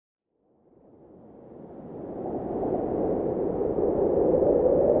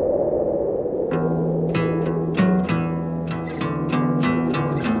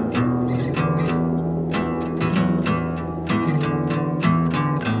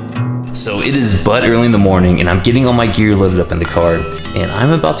So it is but early in the morning and I'm getting all my gear loaded up in the car and I'm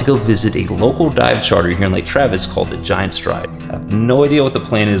about to go visit a local dive charter here in Lake Travis called the Giant Stride. I have no idea what the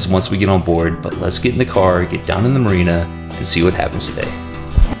plan is once we get on board, but let's get in the car, get down in the marina, and see what happens today.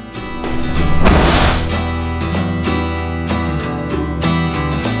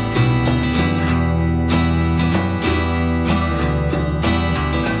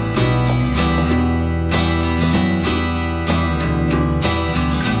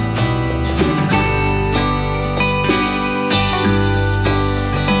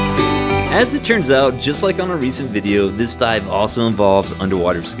 As it turns out, just like on a recent video, this dive also involves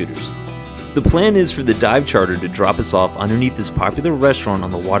underwater scooters. The plan is for the dive charter to drop us off underneath this popular restaurant on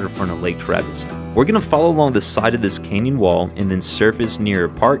the waterfront of Lake Travis. We're going to follow along the side of this canyon wall and then surface near a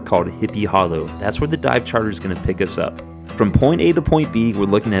park called Hippie Hollow. That's where the dive charter is going to pick us up. From point A to point B, we're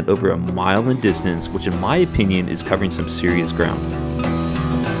looking at over a mile in distance, which in my opinion is covering some serious ground.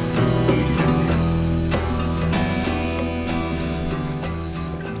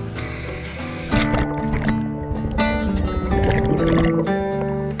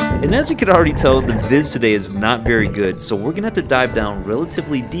 And as you can already tell, the viz today is not very good, so we're gonna have to dive down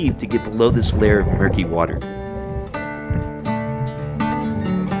relatively deep to get below this layer of murky water.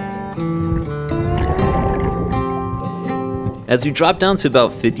 As we dropped down to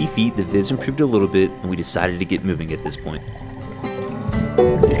about 50 feet, the viz improved a little bit, and we decided to get moving at this point.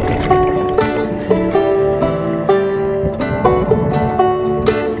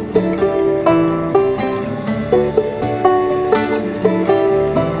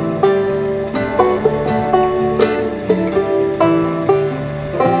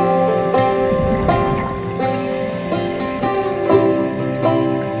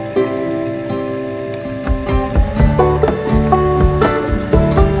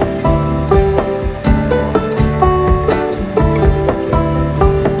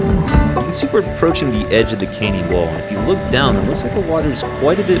 We're approaching the edge of the canyon wall, and if you look down, it looks like the water is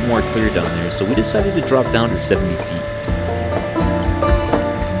quite a bit more clear down there, so we decided to drop down to 70 feet.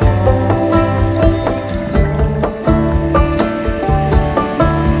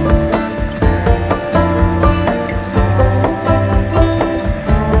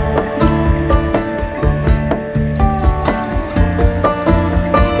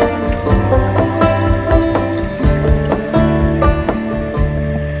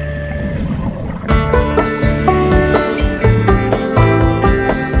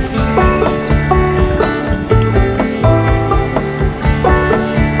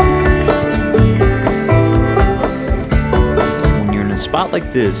 Spot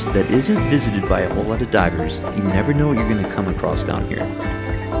like this that isn't visited by a whole lot of divers, you never know what you're going to come across down here.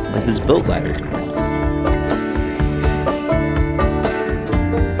 Like this boat ladder.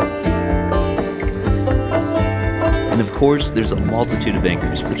 And of course, there's a multitude of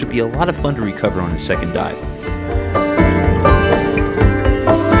anchors, which would be a lot of fun to recover on a second dive.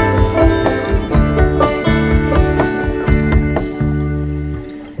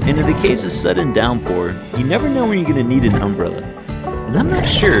 And in the case of sudden downpour, you never know when you're going to need an umbrella. And I'm not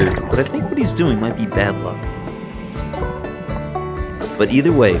sure, but I think what he's doing might be bad luck. But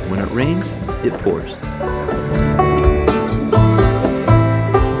either way, when it rains, it pours.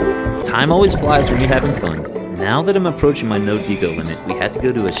 Time always flies when you're having fun. Now that I'm approaching my no deco limit, we had to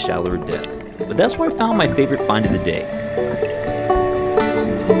go to a shallower depth. But that's where I found my favorite find of the day.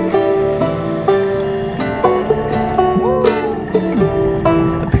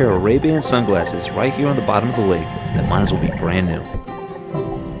 A pair of Ray-Ban sunglasses right here on the bottom of the lake that might as well be brand new.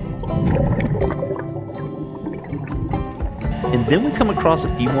 And then we come across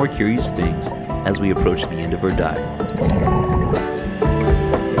a few more curious things as we approach the end of our dive.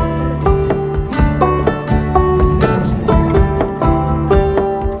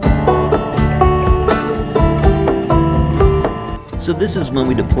 So this is when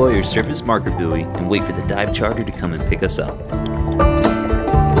we deploy our surface marker buoy and wait for the dive charter to come and pick us up.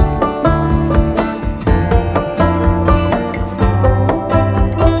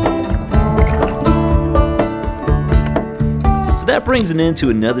 So that brings an end to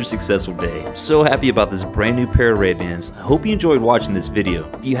another successful day. I'm so happy about this brand new pair of Ray-Bans. I hope you enjoyed watching this video.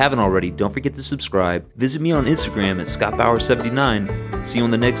 If you haven't already, don't forget to subscribe. Visit me on Instagram at ScottBauer79. See you on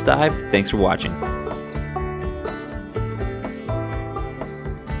the next dive. Thanks for watching.